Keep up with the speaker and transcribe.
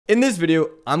In this video,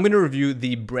 I'm going to review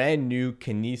the brand new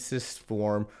Kinesis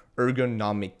Form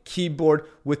ergonomic keyboard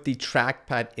with the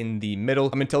trackpad in the middle.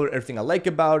 I'm going to tell you everything I like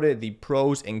about it, the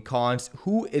pros and cons,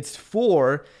 who it's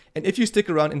for, and if you stick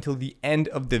around until the end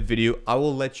of the video, I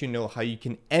will let you know how you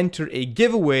can enter a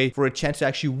giveaway for a chance to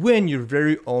actually win your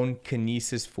very own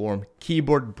Kinesis Form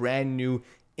keyboard, brand new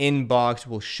inbox.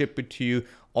 We'll ship it to you.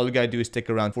 All you got to do is stick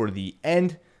around for the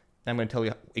end. I'm going to tell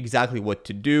you exactly what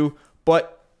to do,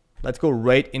 but let's go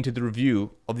right into the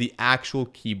review of the actual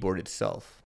keyboard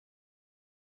itself.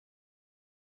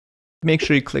 Make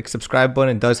sure you click subscribe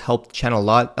button. It does help the channel a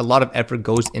lot. A lot of effort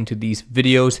goes into these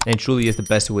videos and it truly is the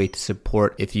best way to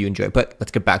support if you enjoy. But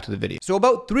let's get back to the video. So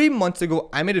about 3 months ago,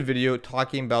 I made a video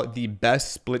talking about the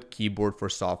best split keyboard for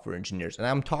software engineers. And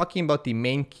I'm talking about the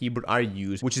main keyboard I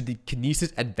use, which is the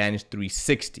Kinesis Advantage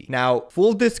 360. Now,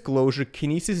 full disclosure,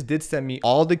 Kinesis did send me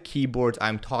all the keyboards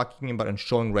I'm talking about and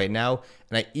showing right now.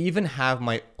 And I even have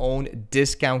my own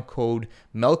discount code,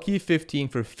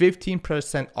 Melkey15, for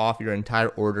 15% off your entire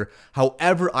order.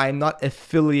 However, I am not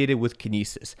affiliated with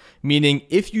Kinesis, meaning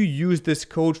if you use this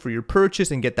code for your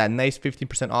purchase and get that nice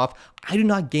 15% off, I do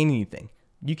not gain anything.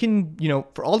 You can,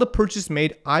 for all the purchase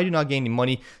made, I do not gain any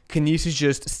money. Kinesis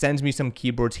just sends me some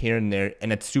keyboards here and there,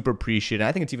 and it's super appreciated.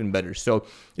 I think it's even better. So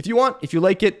if you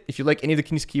like it, if you like any of the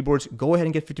Kinesis keyboards, go ahead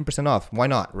and get 15% off. Why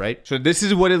not, right? So this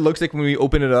is what it looks like when we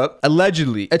open it up.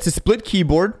 Allegedly, it's a split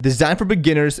keyboard designed for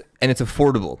beginners, and it's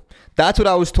affordable. That's what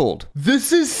I was told.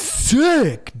 This is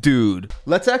sick, dude.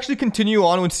 Let's actually continue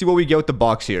on and see what we get with the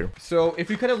box here. So if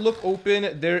you kind of look open,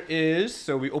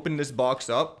 so we open this box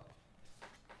up.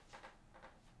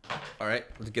 All right,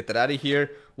 let's get that out of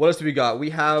here. What else do we got?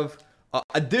 We have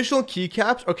additional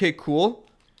keycaps. Okay, cool.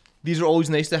 These are always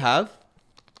nice to have.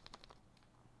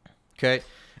 Okay.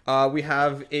 We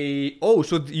have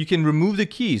so you can remove the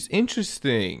keys.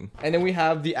 Interesting. And then we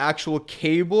have the actual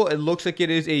cable. It looks like it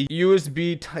is a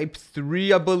USB type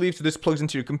 3, I believe. So this plugs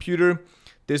into your computer.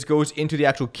 This goes into the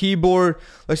actual keyboard.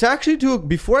 Let's actually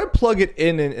before I plug it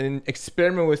in and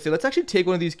experiment with it, let's actually take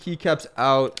one of these keycaps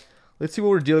out. Let's see what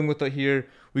we're dealing with right here.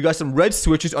 We got some red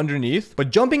switches underneath, but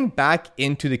jumping back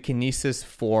into the Kinesis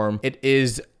Form, it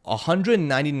is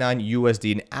 $199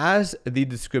 USD, and as the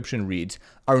description reads,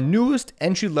 our newest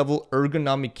entry-level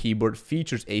ergonomic keyboard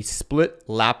features a split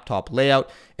laptop layout,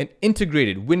 an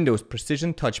integrated Windows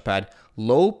precision touchpad,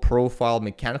 low-profile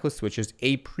mechanical switches,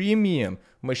 a premium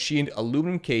machined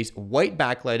aluminum case, white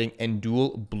backlighting, and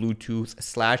dual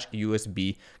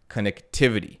Bluetooth/USB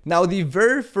connectivity. Now, the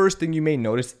very first thing you may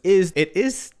notice is it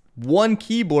is one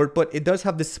keyboard, but it does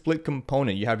have this split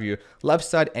component. You have your left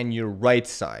side and your right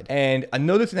side. And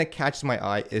another thing that catches my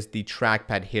eye is the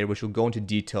trackpad here, which we'll go into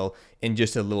detail in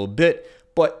just a little bit.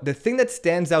 But the thing that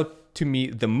stands out to me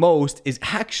the most is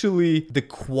actually the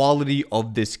quality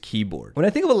of this keyboard. When I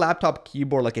think of a laptop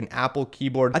keyboard, like an Apple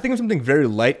keyboard, I think of something very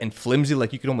light and flimsy,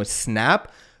 like you could almost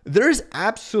snap. There's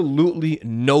absolutely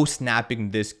no snapping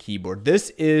in this keyboard. This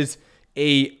is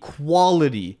a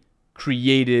quality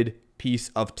created piece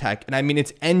of tech. And I mean,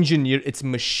 it's engineered, it's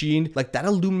machined. Like that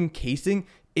aluminum casing,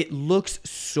 it looks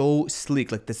so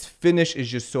sleek. Like this finish is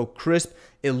just so crisp.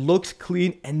 It looks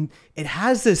clean and it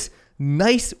has this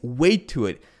nice weight to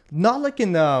it. Not like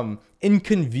an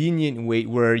inconvenient weight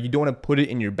where you don't want to put it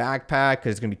in your backpack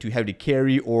because it's going to be too heavy to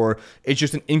carry, or it's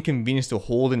just an inconvenience to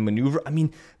hold and maneuver. I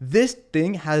mean, this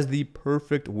thing has the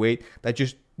perfect weight that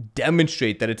just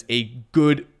demonstrate that it's a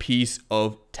good piece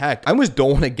of tech. I almost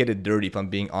don't want to get it dirty if I'm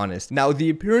being honest. Now, the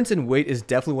appearance and weight is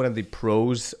definitely one of the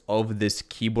pros of this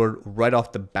keyboard right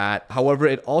off the bat. However,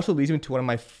 it also leads me to one of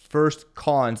my first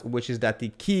cons, which is that the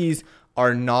keys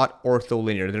are not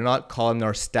ortholinear. They're not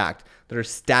columnar stacked. They're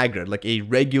staggered like a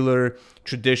regular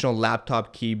traditional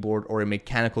laptop keyboard or a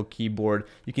mechanical keyboard.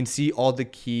 You can see all the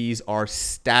keys are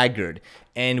staggered.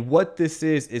 And what this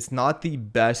is, it's not the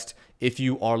best if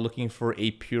you are looking for a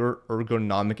pure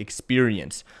ergonomic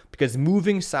experience, because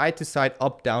moving side to side,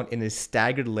 up, down in a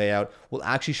staggered layout will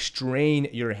actually strain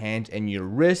your hand and your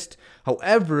wrist.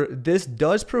 However, this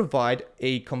does provide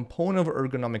a component of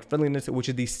ergonomic friendliness, which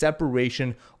is the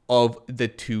separation of the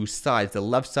two sides, the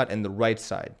left side and the right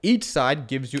side. Each side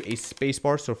gives you a space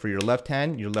bar. So for your left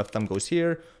hand, your left thumb goes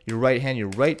here, your right hand, your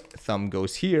right thumb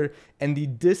goes here. And the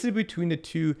distance between the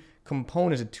two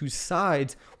components, the two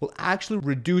sides, will actually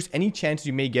reduce any chances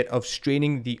you may get of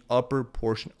straining the upper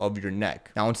portion of your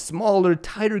neck. Now, on smaller,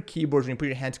 tighter keyboards, when you put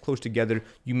your hands close together,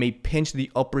 you may pinch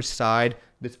the upper side,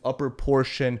 this upper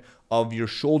portion of your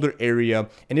shoulder area.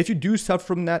 And if you do suffer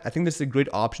from that, I think this is a great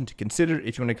option to consider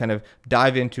if you want to kind of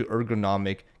dive into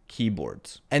ergonomic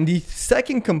keyboards. And the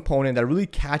second component that really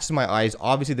catches my eye is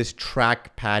obviously this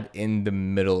trackpad in the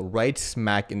middle, right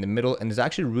smack in the middle. And there's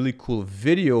actually a really cool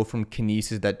video from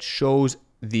Kinesis that shows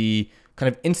the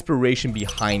kind of inspiration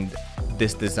behind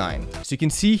this design. So you can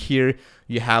see here,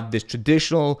 you have this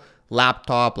traditional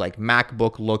laptop, like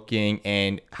MacBook looking,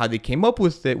 and how they came up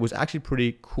with it was actually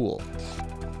pretty cool.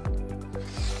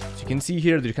 So you can see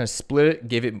here, they kind of split it,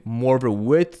 gave it more of a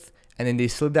width, and then they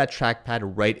slid that trackpad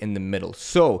right in the middle.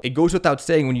 So it goes without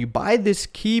saying, when you buy this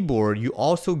keyboard, you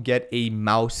also get a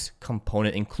mouse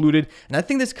component included. And I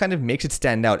think this kind of makes it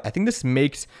stand out. I think this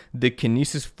makes the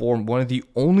Kinesis Form one of the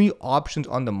only options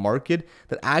on the market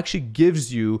that actually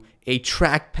gives you a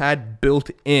trackpad built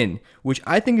in, which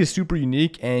I think is super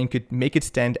unique and could make it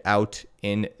stand out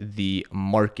in the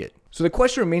market. So the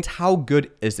question remains, how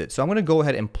good is it? So I'm gonna go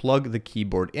ahead and plug the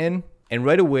keyboard in. And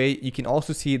right away, you can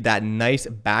also see that nice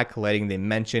backlighting they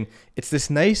mentioned. It's this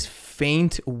nice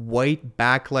faint white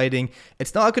backlighting.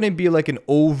 It's not going to be like an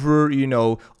over,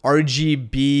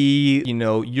 RGB,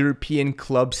 European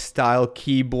club style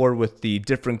keyboard with the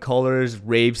different colors,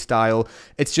 rave style.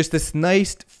 It's just this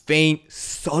nice, faint,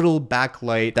 subtle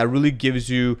backlight that really gives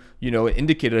you, an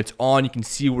indicator it's on. You can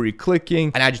see where you're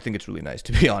clicking. And I just think it's really nice,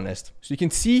 to be honest. So you can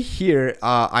see here,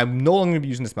 I'm no longer going to be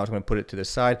using this mouse. I'm going to put it to the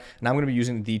side. And I'm going to be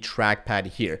using the trackpad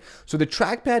here. So the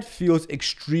trackpad feels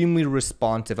extremely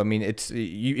responsive. I mean,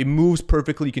 it moves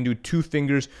perfectly. You can do 2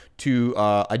 fingers to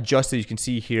adjust it. You can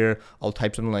see here, I'll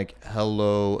type something like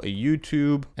hello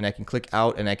YouTube, and I can click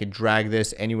out and I can drag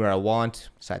this anywhere I want,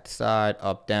 side to side,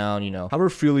 up, down, however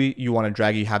freely you want to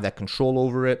drag it, you have that control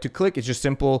over it. To click, it's just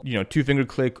simple, 2-finger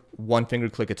click, 1-finger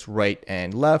click, it's right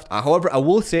and left. However, I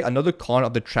will say another con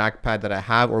of the trackpad that I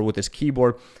have, or with this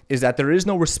keyboard, is that there is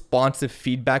no responsive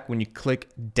feedback when you click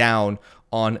down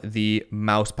on the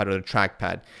mouse pad or the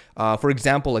trackpad. For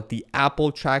example, like the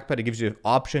Apple trackpad, it gives you an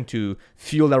option to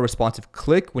feel that responsive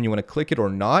click when you want to click it or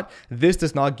not. This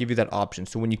does not give you that option.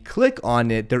 So when you click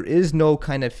on it, there is no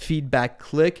kind of feedback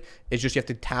click. It's just you have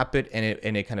to tap it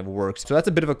and it kind of works. So that's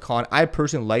a bit of a con. I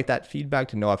personally like that feedback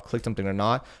to know I've clicked something or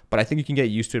not, but I think you can get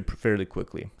used to it fairly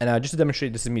quickly. And just to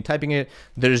demonstrate, this is me typing it.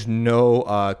 There's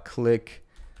no click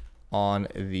on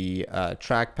the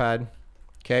trackpad.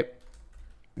 Okay.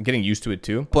 I'm getting used to it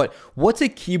too. But what's a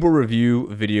keyboard review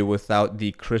video without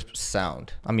the crisp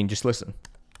sound? I mean, just listen.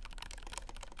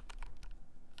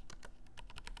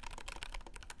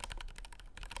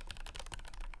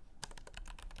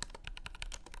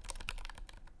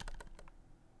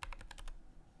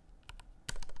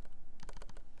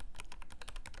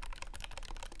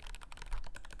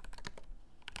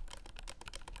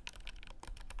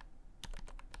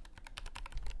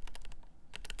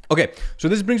 Okay, so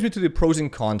this brings me to the pros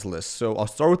and cons list. So I'll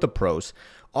start with the pros.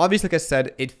 Obviously, like I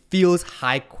said, it feels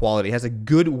high quality. It has a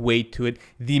good weight to it.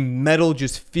 The metal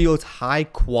just feels high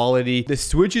quality. The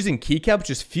switches and keycaps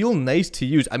just feel nice to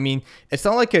use. I mean, it's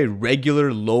not like a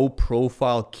regular low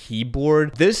profile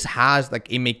keyboard. This has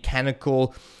like a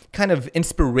mechanical kind of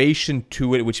inspiration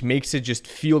to it, which makes it just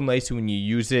feel nice when you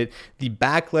use it. The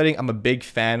backlighting, I'm a big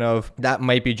fan of. That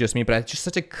might be just me, but it's just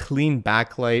such a clean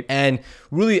backlight. And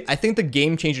really, I think the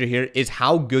game changer here is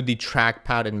how good the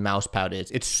trackpad and mouse pad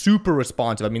is. It's super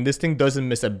responsive. I mean, this thing doesn't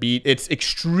miss a beat. It's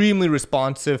extremely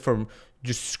responsive from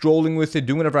just scrolling with it,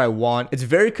 doing whatever I want. It's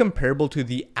very comparable to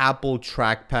the Apple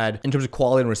trackpad in terms of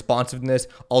quality and responsiveness,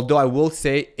 although I will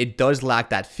say it does lack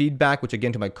that feedback, which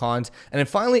again to my cons. And then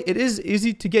finally, it is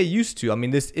easy to get used to. I mean,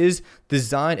 this is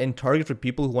designed and targeted for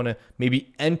people who want to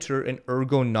maybe enter an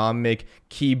ergonomic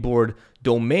keyboard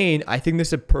domain. I think this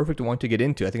is a perfect one to get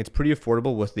into. I think it's pretty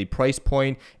affordable with the price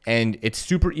point, and it's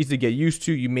super easy to get used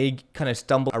to. You may kind of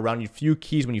stumble around a few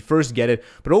keys when you first get it,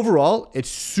 but overall, it's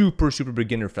super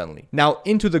beginner friendly. Now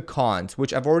into the cons,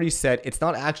 which I've already said, it's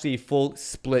not actually a full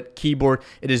split keyboard.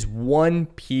 It is one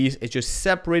piece. It's just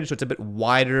separated, so it's a bit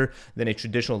wider than a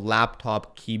traditional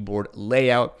laptop keyboard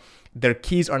layout. Their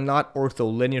keys are not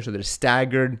ortholinear, so they're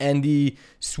staggered, and the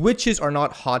switches are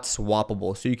not hot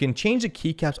swappable. So you can change the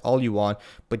keycaps all you want,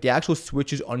 but the actual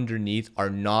switches underneath are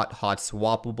not hot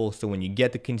swappable. So when you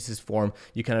get the Kinesis Form,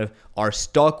 you kind of are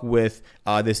stuck with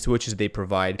the switches they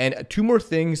provide. And 2 more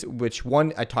things, which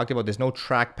one I talked about, there's no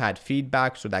trackpad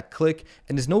feedback, so that click,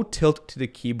 and there's no tilt to the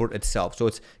keyboard itself. So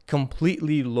it's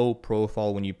completely low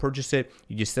profile. When you purchase it,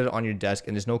 you just set it on your desk,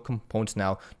 and there's no components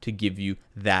now to give you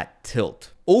that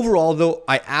tilt. Overall though,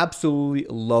 I absolutely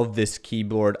love this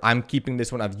keyboard. I'm keeping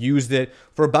this one. I've used it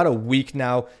for about a week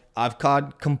now. I've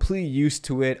got completely used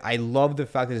to it. I love the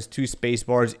fact that it's 2 space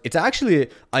bars. It's actually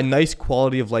a nice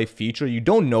quality of life feature. You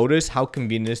don't notice how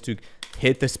convenient it is to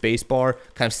hit the space bar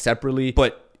kind of separately,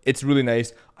 but It's really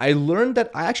nice. I learned that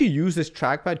I actually use this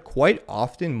trackpad quite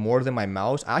often, more than my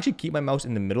mouse. I actually keep my mouse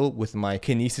in the middle with my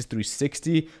Kinesis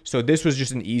 360. So this was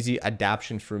just an easy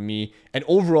adaptation for me. And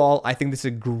overall, I think this is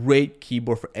a great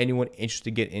keyboard for anyone interested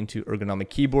to get into ergonomic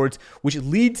keyboards, which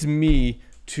leads me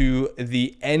to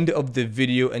the end of the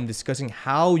video and discussing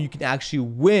how you can actually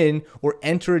win or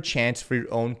enter a chance for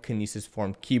your own Kinesis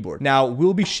Form keyboard. Now,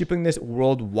 we'll be shipping this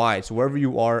worldwide. So wherever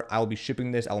you are, I'll be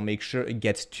shipping this. I'll make sure it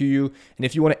gets to you. And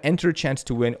if you want to enter a chance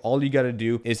to win, all you got to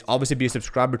do is obviously be a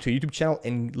subscriber to a YouTube channel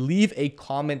and leave a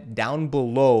comment down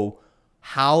below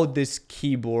how this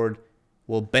keyboard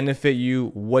will benefit you.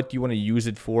 What do you want to use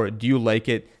it for? Do you like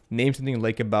it? Name something you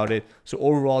like about it. So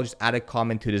overall, just add a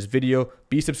comment to this video,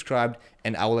 be subscribed,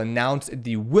 and I will announce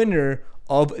the winner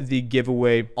of the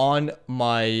giveaway on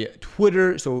my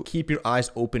Twitter. So keep your eyes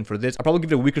open for this. I'll probably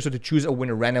give it a week or so to choose a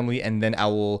winner randomly, and then I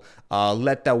will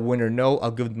let that winner know.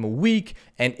 I'll give them a week,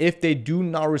 and if they do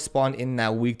not respond in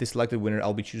that week, the selected winner,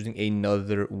 I'll be choosing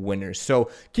another winner.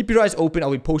 So keep your eyes open.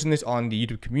 I'll be posting this on the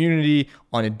YouTube community,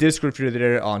 on the Discord if you're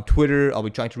there, on Twitter. I'll be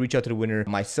trying to reach out to the winner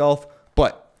myself,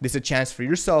 but this is a chance for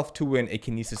yourself to win a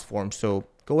Kinesis Form. So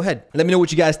go ahead. Let me know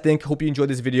what you guys think. Hope you enjoyed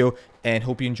this video and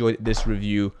hope you enjoyed this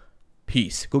review.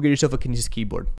 Peace. Go get yourself a Kinesis keyboard.